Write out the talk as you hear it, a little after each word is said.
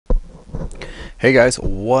Hey guys,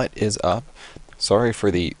 what is up? Sorry for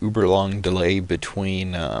the uber long delay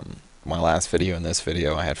between my last video and this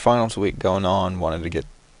video. I had finals week going on, wanted to get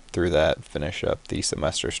through that, finish up the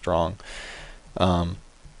semester strong. Um,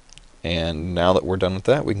 and now that we're done with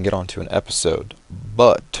that, we can get on to an episode.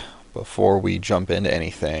 But before we jump into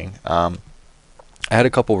anything, I had a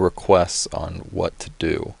couple requests on what to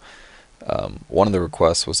do. One of the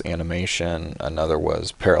requests was animation, another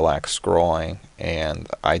was parallax scrolling, and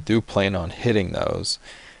I do plan on hitting those.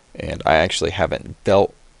 And I actually haven't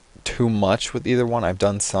dealt too much with either one. I've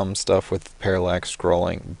done some stuff with parallax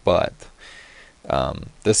scrolling, but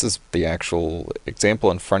this is the actual example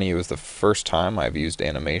in front of you is the first time I've used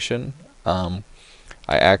animation. I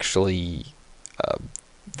actually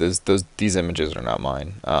these images are not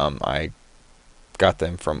mine. I got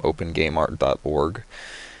them from opengameart.org.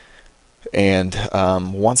 And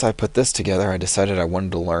once I put this together, I decided I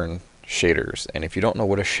wanted to learn shaders. And if you don't know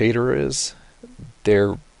what a shader is,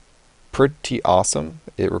 they're pretty awesome.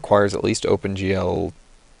 It requires at least OpenGL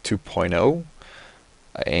 2.0,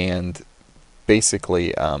 and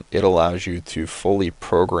basically it allows you to fully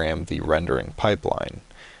program the rendering pipeline,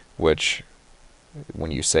 which,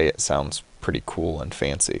 when you say it, sounds pretty cool and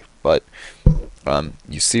fancy. But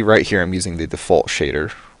you see right here I'm using the default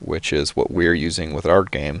shader, which is what we're using with our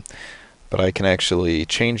game. But I can actually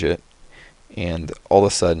change it, and all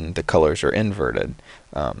of a sudden the colors are inverted.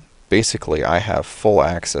 Basically, I have full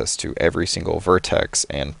access to every single vertex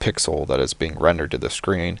and pixel that is being rendered to the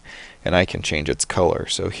screen, and I can change its color.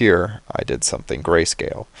 So here I did something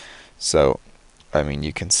grayscale. So I mean,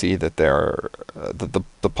 you can see that there are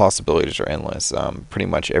the possibilities are endless. Pretty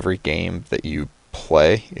much every game that you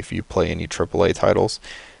play, if you play any AAA titles,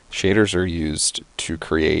 shaders are used to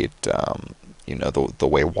create the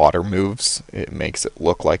way water moves. It makes it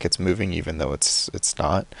look like it's moving even though it's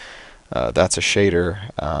not. That's a shader.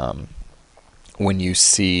 When you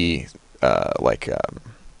see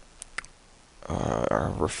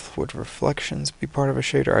would reflections be part of a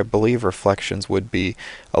shader? I believe reflections would be.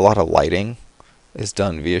 A lot of lighting is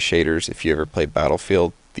done via shaders. If you ever played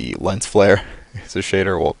Battlefield, the lens flare is a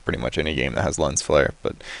shader. Well, pretty much any game that has lens flare,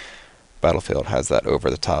 but Battlefield has that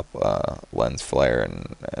over-the-top lens flare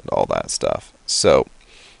and all that stuff. So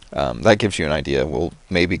that gives you an idea. We'll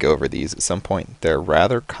maybe go over these at some point. They're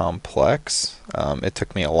rather complex. It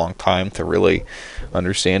took me a long time to really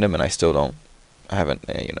understand them, and I haven't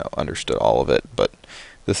understood all of it. But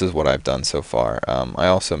this is what I've done so far. I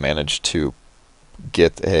also managed to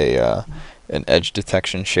get an edge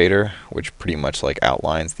detection shader, which pretty much like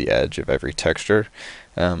outlines the edge of every texture,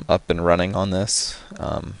 up and running on this.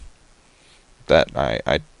 That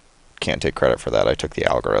I can't take credit for that. I took the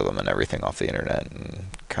algorithm and everything off the internet and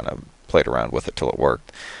kind of played around with it till it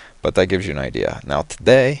worked. But that gives you an idea. Now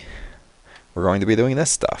today, we're going to be doing this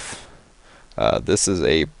stuff. This is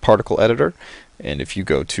a particle editor, and if you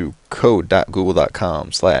go to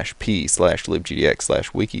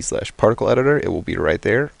code.google.com/p/libgdx/wiki/particle editor, it will be right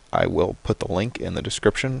there. I will put the link in the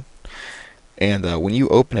description. And when you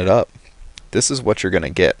open it up, this is what you're going to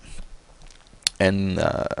get. And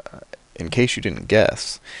in case you didn't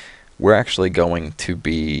guess, we're actually going to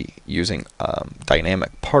be using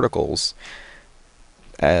dynamic particles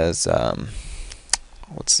as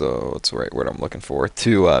what's the right word I'm looking for,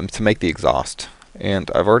 to make the exhaust.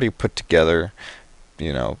 And I've already put together,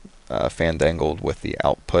 fandangled with the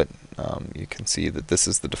output. You can see that this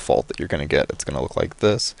is the default that you're going to get. It's going to look like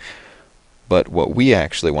this. But what we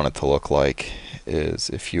actually want it to look like is,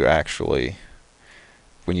 if you actually,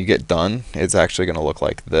 when you get done, it's actually going to look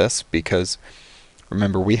like this, because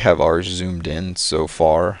remember, we have ours zoomed in so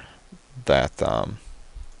far that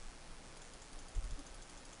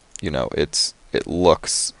it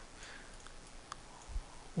looks,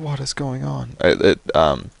 what is going on? It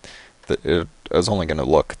is only going to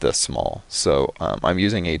look this small. So I'm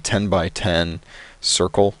using a 10 by 10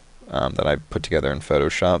 circle that I put together in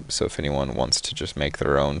Photoshop. So if anyone wants to just make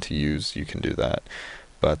their own to use, you can do that.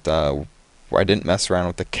 But I didn't mess around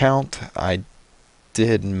with the count. I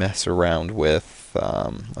did mess around with,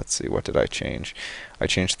 let's see, what did I change? I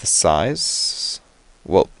changed the size.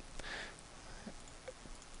 Well,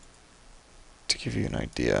 to give you an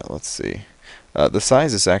idea, let's see. The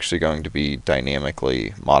size is actually going to be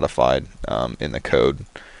dynamically modified in the code.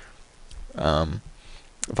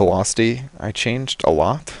 Velocity, I changed a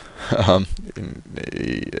lot.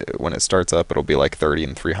 When it starts up, it'll be like 30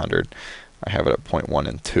 and 300. I have it at 0.1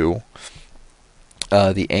 and 2.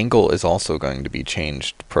 The angle is also going to be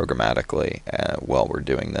changed programmatically while we're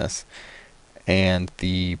doing this. And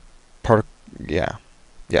the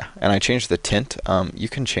Yeah, and I changed the tint. You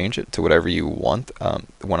can change it to whatever you want.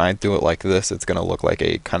 When I do it like this, it's going to look like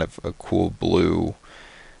a kind of a cool blue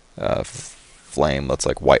flame that's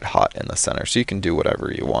like white hot in the center. So you can do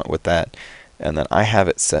whatever you want with that. And then I have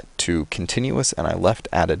it set to continuous, and I left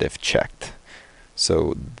additive checked.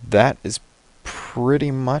 So that is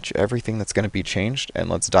pretty much everything that's going to be changed. And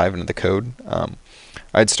let's dive into the code.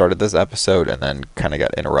 I'd started this episode and then kind of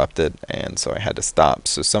got interrupted, and so I had to stop.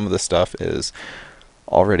 So some of the stuff is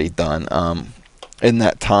already done. In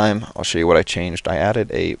that time, I'll show you what I changed. I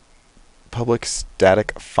added a public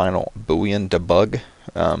static final boolean debug.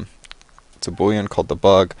 It's a boolean called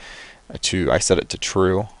debug. I set it to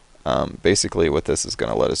true. Basically, what this is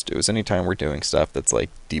going to let us do is anytime we're doing stuff that's like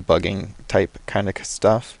debugging type kind of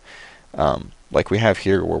stuff, like we have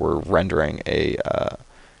here where we're rendering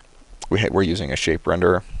we're using a shape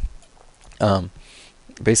renderer.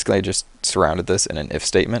 Basically, I just surrounded this in an if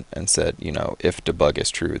statement and said, if debug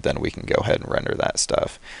is true, then we can go ahead and render that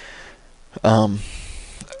stuff.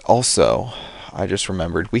 Also, I just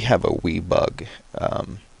remembered we have a wee bug,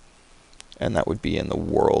 and that would be in the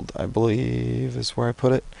world, I believe, is where I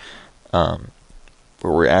put it, where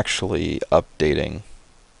we're actually updating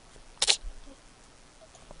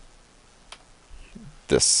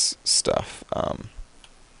this stuff.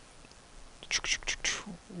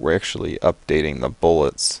 We're actually updating the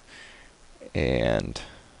bullets and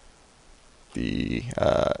the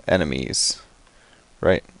enemies,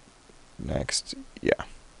 right? Next, yeah.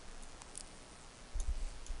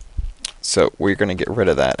 So we're going to get rid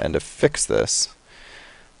of that, and to fix this,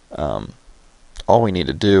 all we need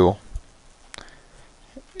to do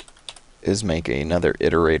is make another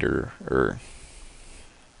iterator, or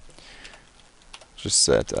just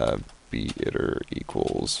set biter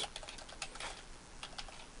equals.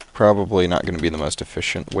 Probably not going to be the most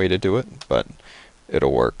efficient way to do it, but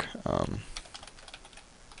it'll work.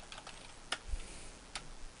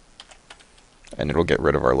 And it'll get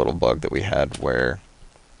rid of our little bug that we had where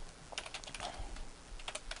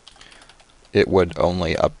it would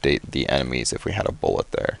only update the enemies if we had a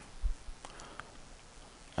bullet there.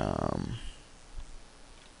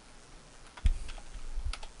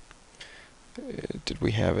 Did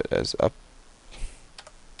we have it as up?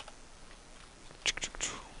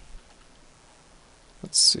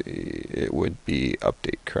 Let's see, it would be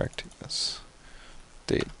update, correct? Yes.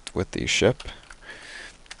 Date with the ship.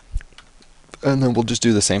 And then we'll just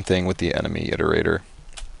do the same thing with the enemy iterator.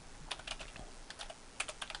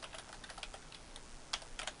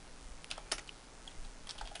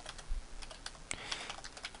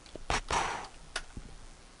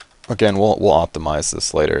 Again, we'll optimize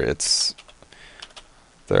this later.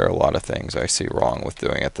 There are a lot of things I see wrong with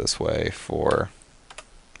doing it this way for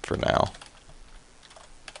now.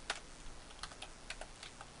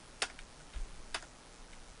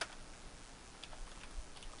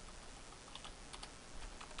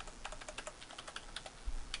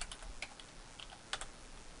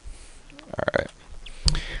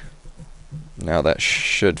 Now that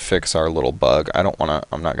should fix our little bug. I'm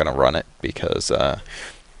not gonna run it because I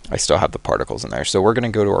still have the particles in there. So we're gonna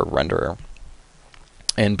go to our renderer,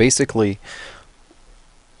 and basically,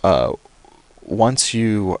 once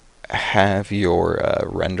you have your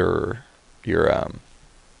render, your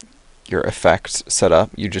effects set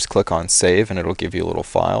up, you just click on save, and it'll give you a little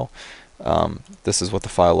file. This is what the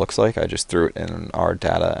file looks like. I just threw it in our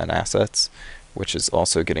data and assets, which is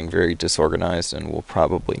also getting very disorganized and will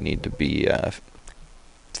probably need to be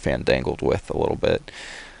fandangled with a little bit.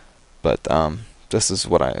 But this is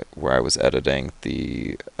where I was editing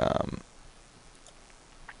the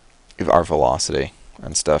our velocity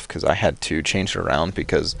and stuff, because I had to change it around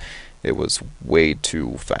because it was way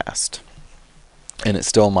too fast, and it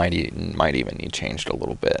still might even need changed a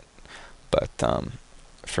little bit. But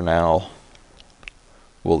for now,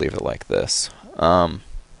 we'll leave it like this.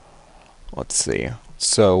 Let's see.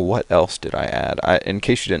 So what else did I add? In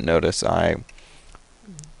case you didn't notice, I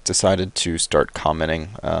decided to start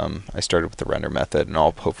commenting. I started with the render method, and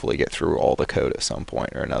I'll hopefully get through all the code at some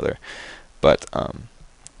point or another. But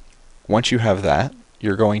once you have that,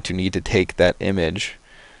 you're going to need to take that image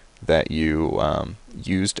that you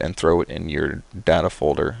used and throw it in your data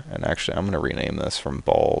folder. And actually, I'm going to rename this from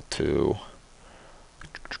ball to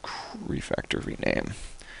refactor rename.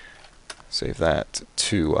 Save that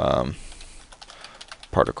to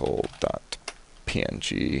particle.png,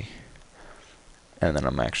 and then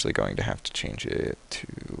I'm actually going to have to change it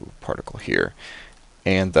to particle here.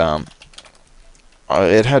 And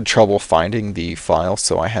it had trouble finding the file,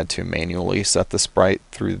 so I had to manually set the sprite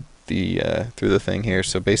through the thing here.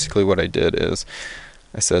 So basically what I did is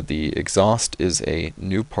I said the exhaust is a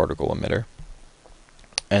new particle emitter,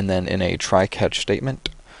 And then in a try-catch statement,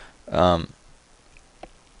 um,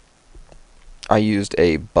 I used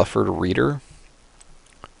a buffered reader,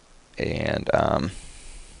 and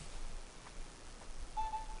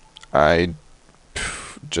I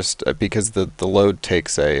just because the load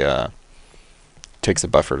takes a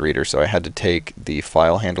buffered reader, so I had to take the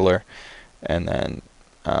file handler and then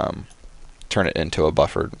turn it into a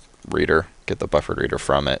buffered reader, get the buffered reader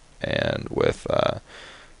from it, and with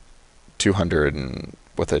 200 and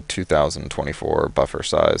with a 2024 buffer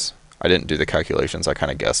size. I didn't do the calculations. I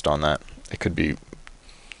kind of guessed on that. It could be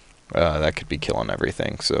that could be killing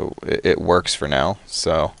everything. So it works for now.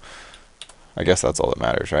 So I guess that's all that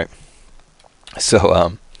matters, right?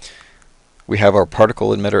 So we have our particle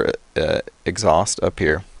emitter exhaust up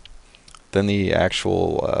here. Then the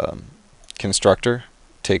actual constructor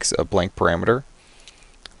takes a blank parameter.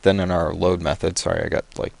 Then in our load method, sorry, I got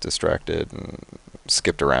like distracted and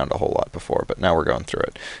skipped around a whole lot before, but now we're going through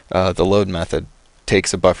it. The load method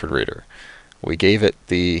takes a buffered reader. We gave it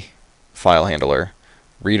the file handler.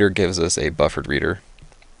 Reader gives us a buffered reader.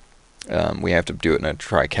 We have to do it in a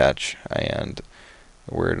try-catch, and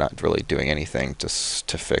we're not really doing anything to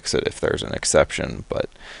fix it if there's an exception, but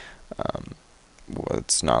well,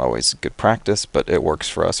 it's not always good practice, but it works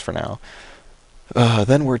for us for now.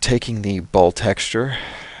 Then we're taking the ball texture,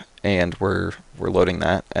 and we're loading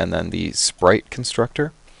that, and then the sprite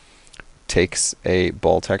constructor takes a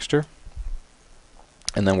ball texture,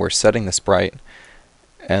 and then we're setting the sprite,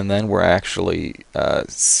 and then we're actually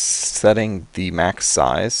setting the max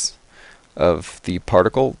size of the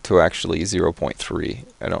particle to actually 0.3.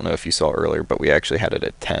 I don't know if you saw earlier, but we actually had it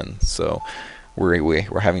at 10, so we're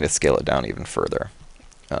having to scale it down even further.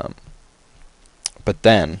 But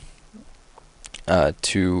then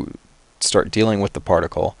to start dealing with the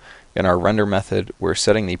particle, in our render method, we're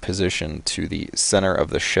setting the position to the center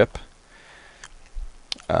of the ship,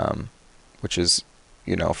 which is,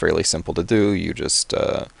 you know, fairly simple to do. You just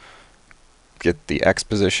get the X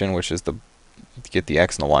position, which is get the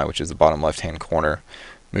X and the Y, which is the bottom left-hand corner,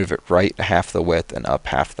 move it right half the width and up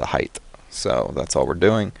half the height. So that's all we're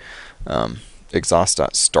doing.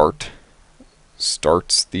 Exhaust.start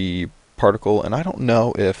starts the particle, and I don't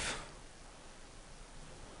know if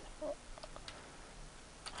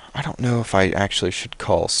I actually should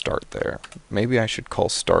call start there. Maybe I should call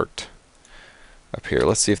start up here.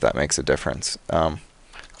 Let's see if that makes a difference. I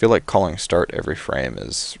feel like calling start every frame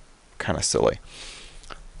is kind of silly.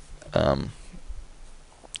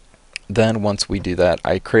 Then once we do that,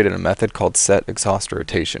 I created a method called set exhaust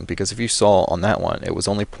rotation, because if you saw on that one, it was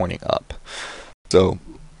only pointing up. So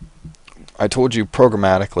I told you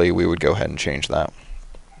programmatically we would go ahead and change that.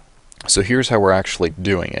 So here's how we're actually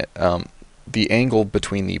doing it. The angle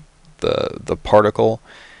between the particle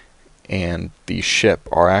and the ship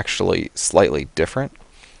are actually slightly different.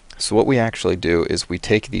 So what we actually do is we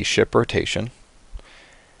take the ship rotation,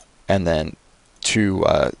 and then to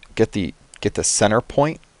get the center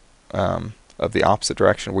point of the opposite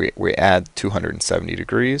direction, we add 270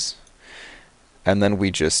 degrees, and then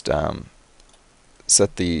we just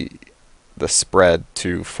set the spread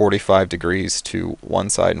to 45 degrees to one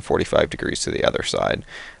side and 45 degrees to the other side.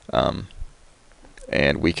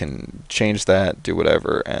 And we can change that, do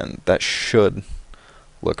whatever, and that should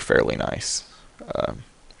look fairly nice.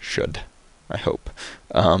 Should, I hope.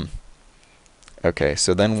 Okay,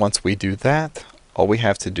 so then once we do that, all we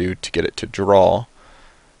have to do to get it to draw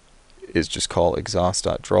is just call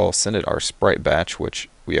exhaust.draw, send it our sprite batch, which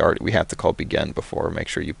we have to call begin before. Make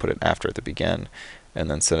sure you put it after the begin, and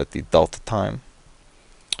then set it the delta time.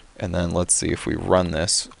 And then let's see if we run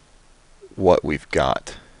this, what we've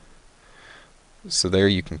got. So there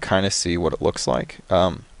you can kind of see what it looks like.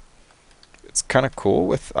 It's kind of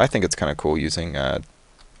cool I think it's kind of cool using a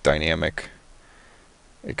kind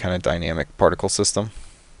of dynamic particle system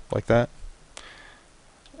like that.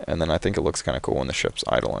 And then I think it looks kind of cool when the ship's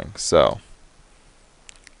idling. So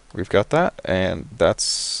we've got that, and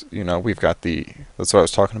that's, you know, we've got that's what I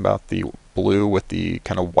was talking about, the blue with the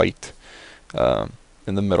kind of white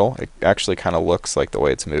in the middle. It actually kind of looks like the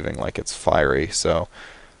way it's moving, like it's fiery. So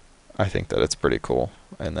I think that it's pretty cool.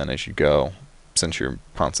 And then as you go, since you're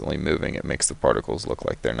constantly moving, it makes the particles look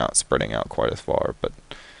like they're not spreading out quite as far, but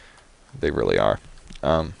they really are.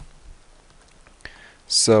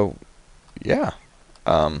 So yeah,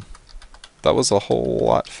 that was a whole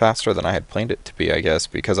lot faster than I had planned it to be, I guess,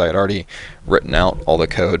 because I had already written out all the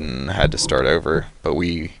code and had to start over. But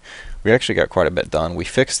we actually got quite a bit done. We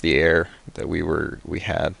fixed the error that we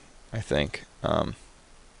had, I think.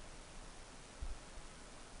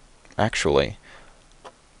 Actually,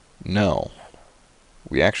 no,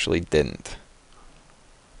 we actually didn't.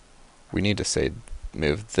 We need to say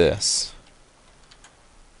move this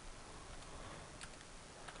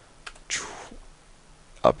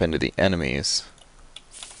up into the enemies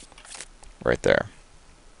right there.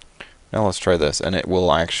 Now let's try this, and it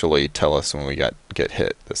will actually tell us when we get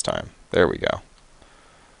hit this time. There we go.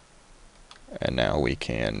 And now we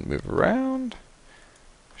can move around,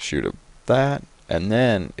 shoot that, and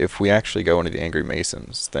then if we actually go into the Angry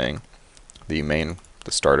Masons thing, the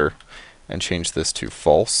starter, and change this to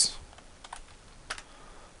false,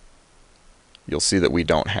 you'll see that we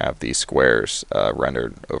don't have these squares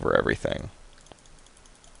rendered over everything.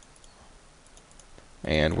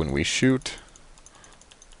 And when we shoot,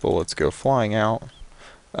 bullets go flying out.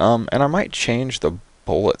 And I might change the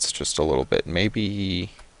bullets just a little bit.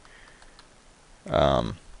 Maybe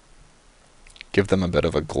give them a bit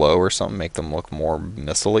of a glow or something, make them look more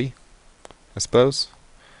missile-y, I suppose.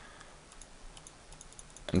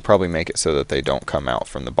 And probably make it so that they don't come out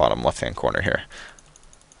from the bottom left-hand corner here.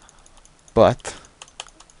 But,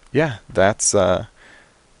 yeah, that's, you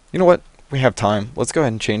know what? We have time. Let's go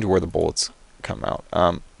ahead and change where the bullets come out.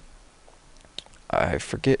 I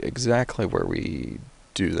forget exactly where we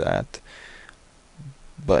do that,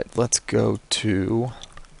 but let's go to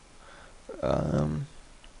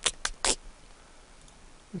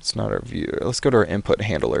it's not our view. Let's go to our input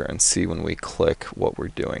handler and see when we click what we're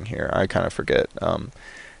doing here. I kind of forget.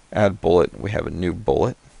 Add bullet. We have a new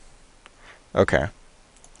bullet. Okay.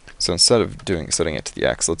 So instead of setting it to the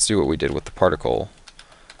X, let's do what we did with the particle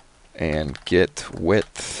and get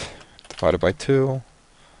width divided by 2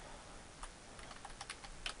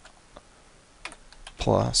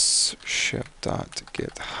 plus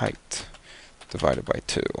shift.get height divided by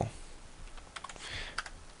 2.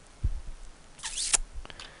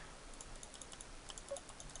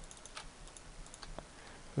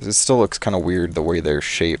 It still looks kind of weird the way they're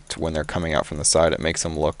shaped when they're coming out from the side. It makes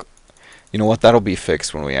them look... You know what? That'll be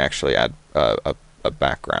fixed when we actually add a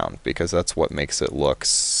background, because that's what makes it look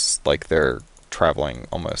like they're traveling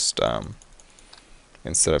almost...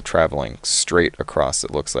 instead of traveling straight across, it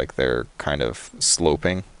looks like they're kind of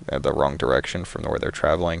sloping the wrong direction from where they're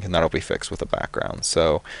traveling, and that'll be fixed with a background.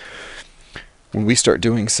 So when we start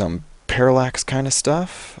doing some parallax kind of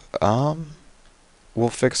stuff, we'll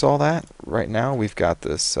fix all that. Right now we've got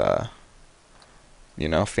this you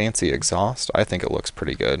know, fancy exhaust. I think it looks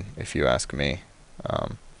pretty good, if you ask me.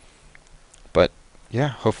 But yeah,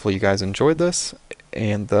 hopefully you guys enjoyed this,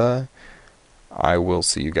 and I will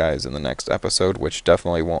see you guys in the next episode, which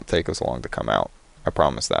definitely won't take us long to come out. I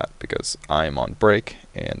promise that, because I am on break,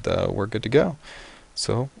 and we're good to go.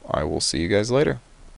 So I will see you guys later.